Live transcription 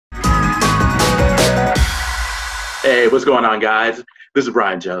Hey, what's going on, guys? This is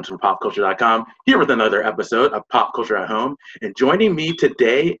Brian Jones from PopCulture.com, here with another episode of Pop Culture at Home. And joining me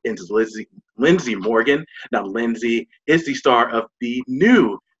today is Lindsey Morgan. Now, Lindsey is the star of the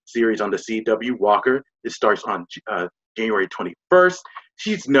new series on the CW, Walker. It starts on January 21st.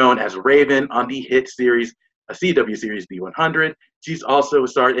 She's known as Raven on the hit series, a CW series, B100. She's also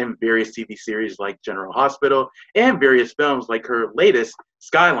starred in various TV series like General Hospital and various films like her latest,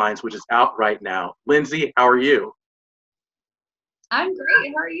 Skylines, which is out right now. Lindsey, how are you? I'm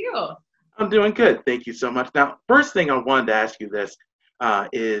great. How are you? I'm doing good. Thank you so much. Now, first thing I wanted to ask you this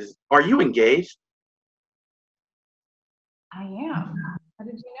is, are you engaged? I am. How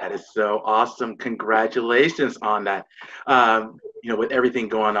did you know? That is so awesome. Congratulations on that. With everything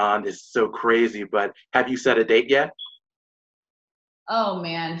going on, it's so crazy, but have you set a date yet? Oh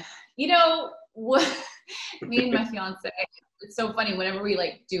man. What me and my fiance, it's so funny whenever we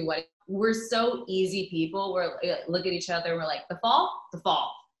do what we're so easy people. We're look at each other and we're like, the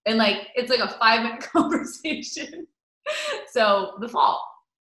fall. And it's like a 5-minute conversation. So the fall.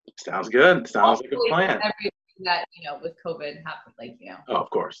 Sounds good. Sounds like a plan. Everything that, with COVID happened, Oh, of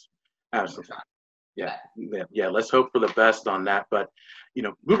course. Absolutely. Yeah. Let's hope for the best on that. But,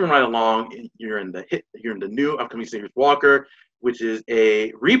 moving right along, you're in the new upcoming series Walker, which is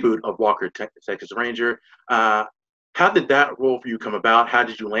a reboot of Walker, Texas Ranger. How did that role for you come about? How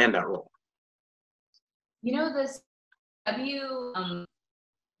did you land that role? This W, I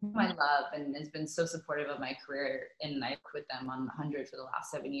love and has been so supportive of my career, and I quit them on 100 for the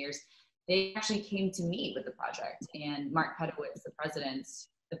last 7 years. They actually came to me with the project, and Mark Padalecki, the president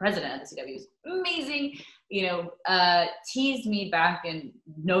of the CW, is amazing. Teased me back in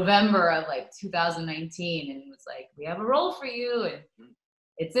November of 2019, and was like, "We have a role for you, and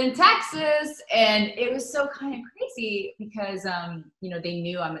it's in Texas." And it was so kind of crazy because they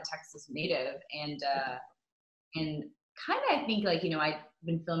knew I'm a Texas native, and kind of I think I'd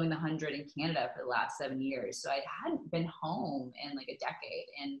been filming the 100 in Canada for the last 7 years, so I hadn't been home in a decade,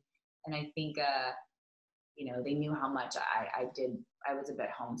 and I think they knew how much I did. I was a bit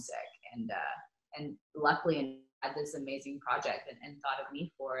homesick, and luckily I had this amazing project and thought of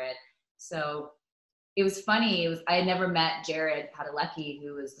me for it. So it was funny. I had never met Jared Padalecki,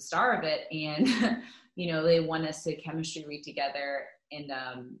 who was the star of it, and they wanted us to chemistry read together, and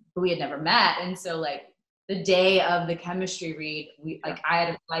but we had never met, and so the day of the chemistry read, I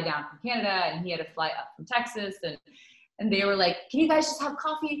had to fly down from Canada, and he had to fly up from Texas, and they were like, "Can you guys just have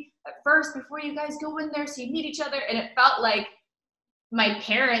coffee at first before you guys go in there so you meet each other?" And it felt like my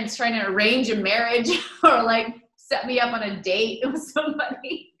parents trying to arrange a marriage or set me up on a date. It was so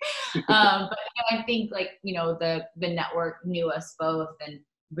funny. But I think the network knew us both and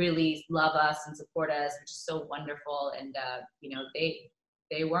really love us and support us, which is so wonderful. And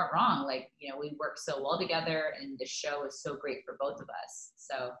they weren't wrong. We worked so well together, and the show is so great for both of us.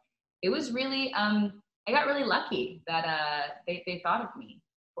 So it was really I got really lucky that they thought of me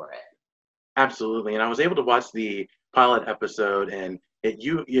for it. Absolutely. And I was able to watch the pilot episode, and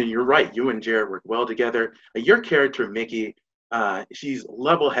you're right. You and Jared work well together. Your character, Micki, she's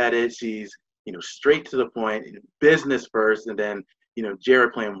level-headed. She's, straight to the point, business first. And then,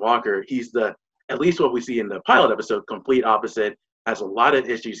 Jared playing Walker, he's at least what we see in the pilot episode, complete opposite, has a lot of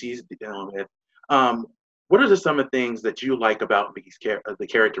issues he's dealing with. What are some of the things that you like about Micki's the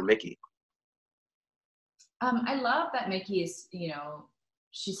character Micki? I love that Micki is,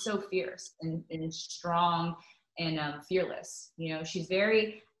 she's so fierce and strong and fearless. She's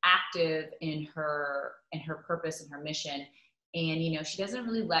very active in her purpose and her mission, and she doesn't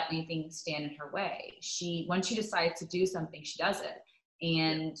really let anything stand in her way. Once she decides to do something, she does it.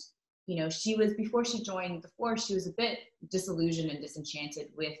 And she was, before she joined the force, she was a bit disillusioned and disenchanted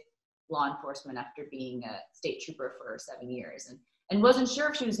with law enforcement after being a state trooper for 7 years, and wasn't sure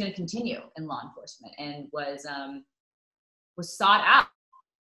if she was going to continue in law enforcement, and was sought out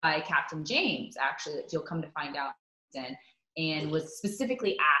by Captain James, actually, that you'll come to find out then, and was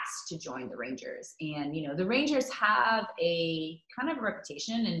specifically asked to join the Rangers. And the Rangers have a kind of a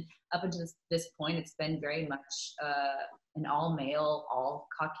reputation, and up until this point, it's been very much an all-male,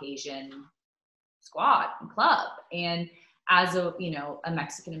 all-Caucasian squad and club. And as a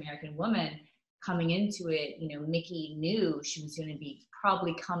Mexican-American woman coming into it, Micki knew she was going to be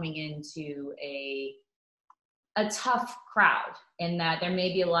probably coming into a tough crowd, and that there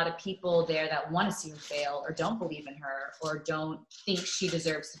may be a lot of people there that want to see her fail, or don't believe in her, or don't think she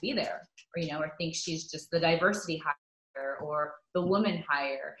deserves to be there, or think she's just the diversity hire or the woman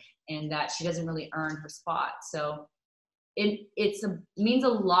hire, and that she doesn't really earn her spot. So it means a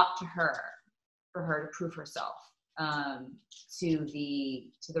lot to her for her to prove herself to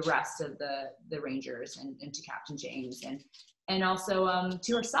the rest of the Rangers and to Captain James and also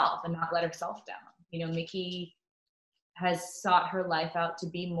to herself and not let herself down. You know, Micki has sought her life out to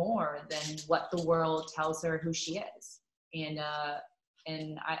be more than what the world tells her who she is. And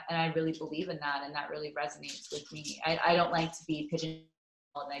I really believe in that, and that really resonates with me. I don't like to be pigeonholed,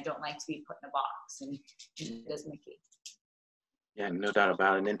 and I don't like to be put in a box, and does Micki. Yeah, no doubt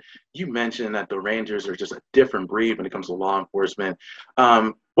about it. And you mentioned that the Rangers are just a different breed when it comes to law enforcement.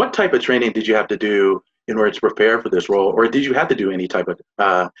 What type of training did you have to do in order to prepare for this role, or did you have to do any type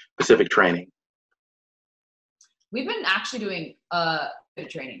of specific training? We've been actually doing good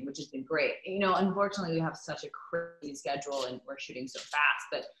training, which has been great. You know, unfortunately, we have such a crazy schedule and we're shooting so fast,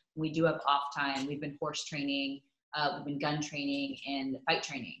 but we do have off time. We've been horse training, we've been gun training and fight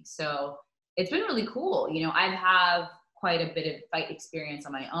training. So it's been really cool. You know, I have quite a bit of fight experience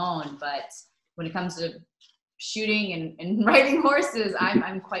on my own, but when it comes to shooting and riding horses,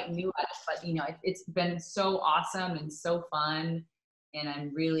 I'm quite new at it. But, you know, it's been so awesome and so fun. And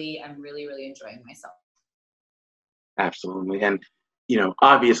I'm really enjoying myself. Absolutely. And, you know,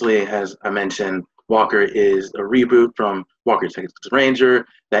 obviously, as I mentioned, Walker is a reboot from Walker, Texas Ranger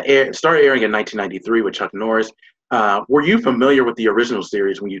that started airing in 1993 with Chuck Norris. Were you familiar with the original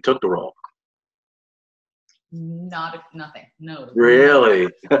series when you took the role? Nothing. No. Really?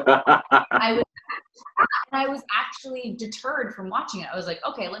 I was actually deterred from watching it. I was like,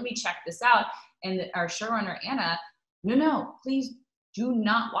 okay, let me check this out. And our showrunner, Anna, no, please do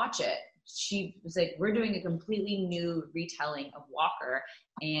not watch it. She was like, we're doing a completely new retelling of Walker.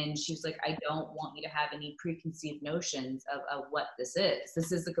 And she was like, I don't want you to have any preconceived notions of what this is.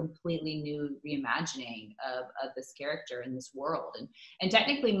 This is a completely new reimagining of this character in this world. And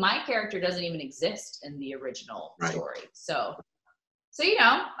technically my character doesn't even exist in the original story. So, you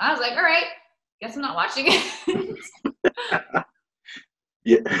know, I was like, all right, guess I'm not watching it.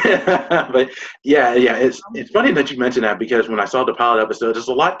 Yeah, but yeah, it's funny that you mentioned that, because when I saw the pilot episode, it's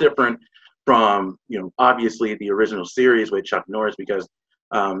a lot different from, you know, obviously the original series with Chuck Norris, because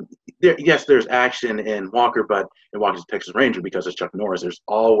there's action in Walker, but in Walker's Texas Ranger, because it's Chuck Norris, there's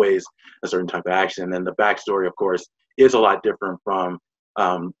always a certain type of action, and the backstory, of course, is a lot different from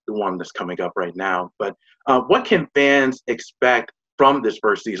the one that's coming up right now. But what can fans expect from this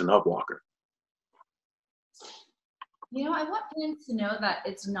first season of Walker? You know, I want fans to know that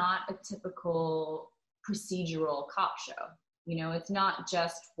it's not a typical procedural cop show. You know, it's not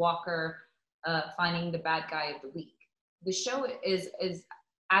just Walker finding the bad guy of the week. The show is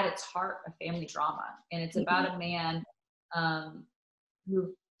at its heart a family drama, and it's about a man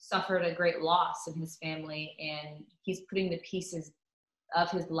who suffered a great loss in his family, and he's putting the pieces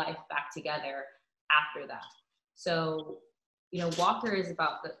of his life back together after that. So, you know, Walker is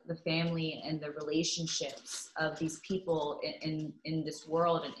about the family and the relationships of these people in this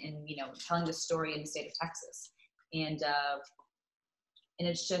world, and you know, telling the story in the state of Texas. And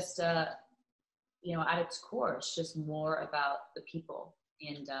it's just, you know, at its core, it's just more about the people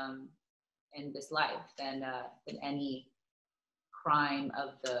and this life than any crime of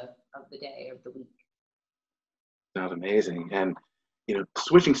the day, of the week. Sounds amazing. And, you know,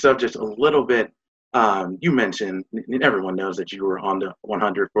 switching subjects a little bit, you mentioned, and everyone knows that you were on the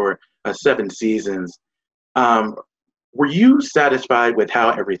 100 for 7 seasons. Were you satisfied with how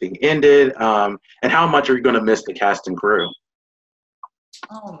everything ended? And how much are you going to miss the cast and crew?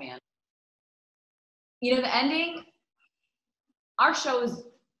 Oh, man. You know, the ending, our show was,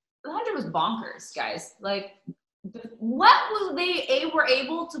 the 100 was bonkers, guys. Like, what they were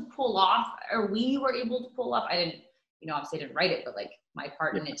able to pull off, or we were able to pull off. I didn't, you know, obviously I didn't write it, but like my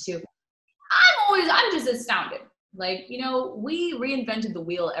part in it too. I'm just astounded. Like, you know, we reinvented the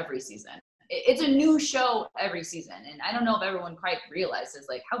wheel every season. It's a new show every season. And I don't know if everyone quite realizes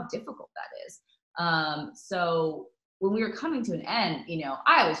like how difficult that is. So when we were coming to an end, you know,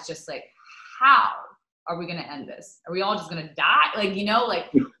 I was just like, how are we going to end this? Are we all just going to die? Like, you know, like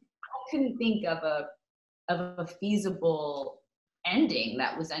I couldn't think of a feasible ending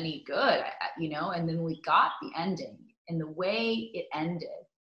that was any good, you know, and then we got the ending, and the way it ended,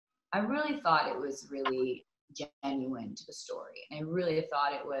 I really thought it was really genuine to the story. And I really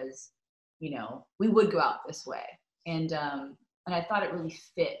thought it was, you know, we would go out this way. And I thought it really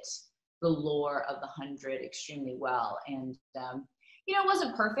fit the lore of the 100 extremely well. And, you know, it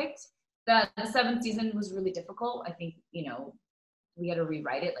wasn't perfect. The 7th season was really difficult. I think, you know, we had to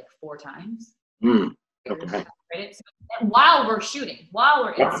rewrite it like 4 times. Okay. While we're shooting, while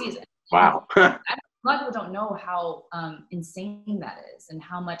we're in season. Wow. A lot of people don't know how insane that is, and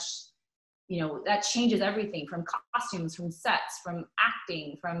how much, you know, that changes everything from costumes, from sets, from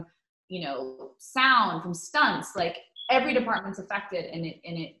acting, from, you know, sound, from stunts, like every department's affected, and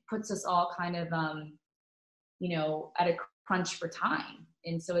it puts us all kind of, you know, at a crunch for time.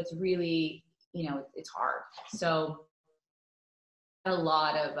 And so it's really, you know, it's hard. So we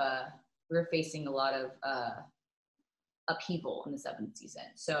were facing a lot of upheaval in the 7th season.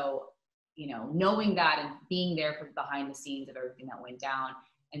 So, you know, knowing that and being there for behind the scenes of everything that went down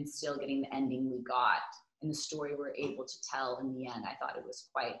and still getting the ending we got and the story we're able to tell in the end, I thought it was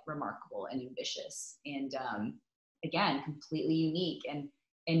quite remarkable and ambitious. And again, completely unique.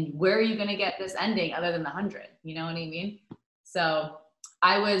 And where are you going to get this ending other than the 100? You know what I mean? So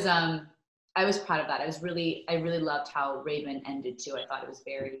I was proud of that. I really loved how Raven ended too. I thought it was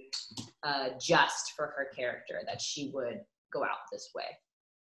very just for her character that she would go out this way.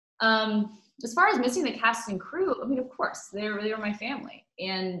 As far as missing the cast and crew, I mean, of course, they were my family.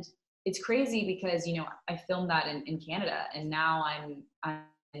 And it's crazy because, you know, I filmed that in Canada, and now I'm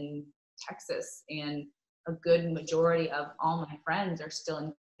in Texas, and a good majority of all my friends are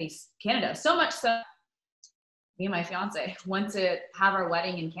still in Canada. So much so, me and my fiance want to have our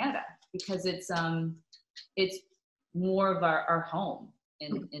wedding in Canada because it's more of our home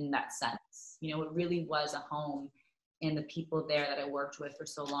in that sense. You know, it really was a home, and the people there that I worked with for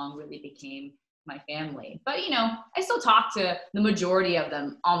so long really became my family. But, you know, I still talk to the majority of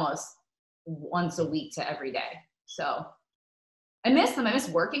them almost once a week to every day. So I miss them. I miss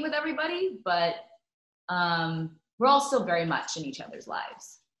working with everybody, but we're all still very much in each other's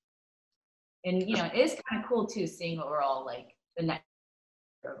lives. And, you know, it is kind of cool too, seeing what we're all like the next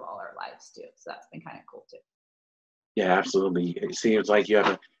of all our lives too. So that's been kind of cool too. Yeah, absolutely. It seems like you have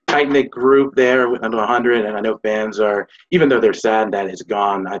a tight-knit group there under 100, and I know fans are, even though they're sad that it's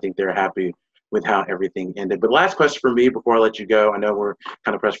gone, I think they're happy with how everything ended. But last question for me before I let you go, I know we're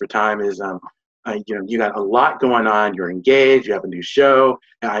kind of pressed for time, is you know, you got a lot going on. You're engaged, you have a new show,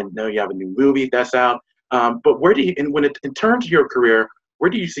 and I know you have a new movie that's out. But where do you, in terms of your career, where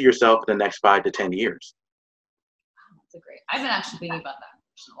do you see yourself in the next 5 to 10 years? That's a great. I've been actually thinking about that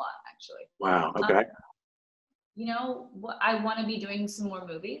question a lot, actually. Wow. Okay. You know, I want to be doing some more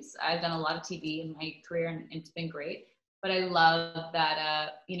movies. I've done a lot of TV in my career, and it's been great. But I love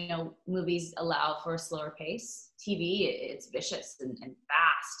that, you know, movies allow for a slower pace. TV, it's vicious and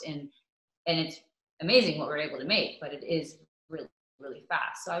fast, and it's amazing what we're able to make, but it is really, really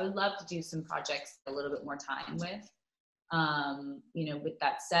fast. So I would love to do some projects a little bit more time with. You know, with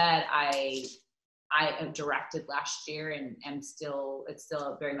that said, I directed last year, and it's still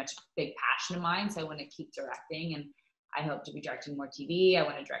very much a big passion of mine. So I want to keep directing, and I hope to be directing more TV. I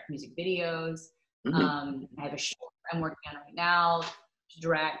want to direct music videos. I have a show I'm working on right now to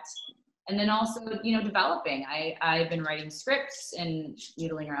direct. And then also, you know, developing. I've been writing scripts and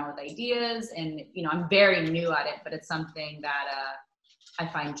noodling around with ideas, and, you know, I'm very new at it, but it's something that I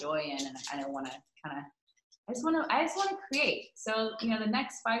find joy in, and I want to I just want to create. So, you know, the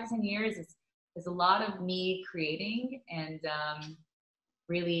next 5 to 10 years is a lot of me creating, and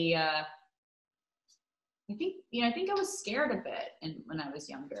really, I think I was scared a bit, and when I was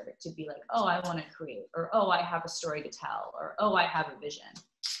younger, to be like, oh, I want to create, or oh, I have a story to tell, or oh, I have a vision.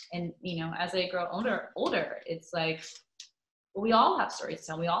 And, you know, as I grow older, it's like, well, we all have stories to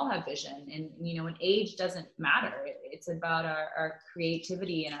tell. We all have vision, and, you know, and age doesn't matter. It's about our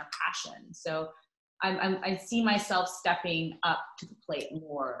creativity and our passion. So I see myself stepping up to the plate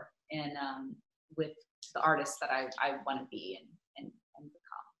more, and with the artist that I want to be and become.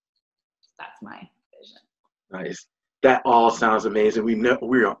 That's my vision. Nice. That all sounds amazing.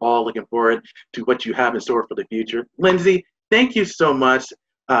 We are all looking forward to what you have in store for the future. Lindsey, thank you so much.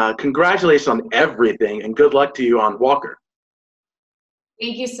 Congratulations on everything, and good luck to you on Walker.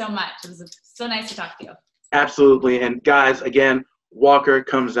 Thank you so much. It was so nice to talk to you. Absolutely. And guys, again, Walker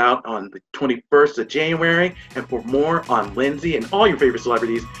comes out on the 21st of January. And for more on Lindsey and all your favorite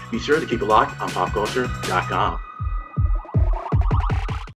celebrities, be sure to keep it locked on PopCulture.com.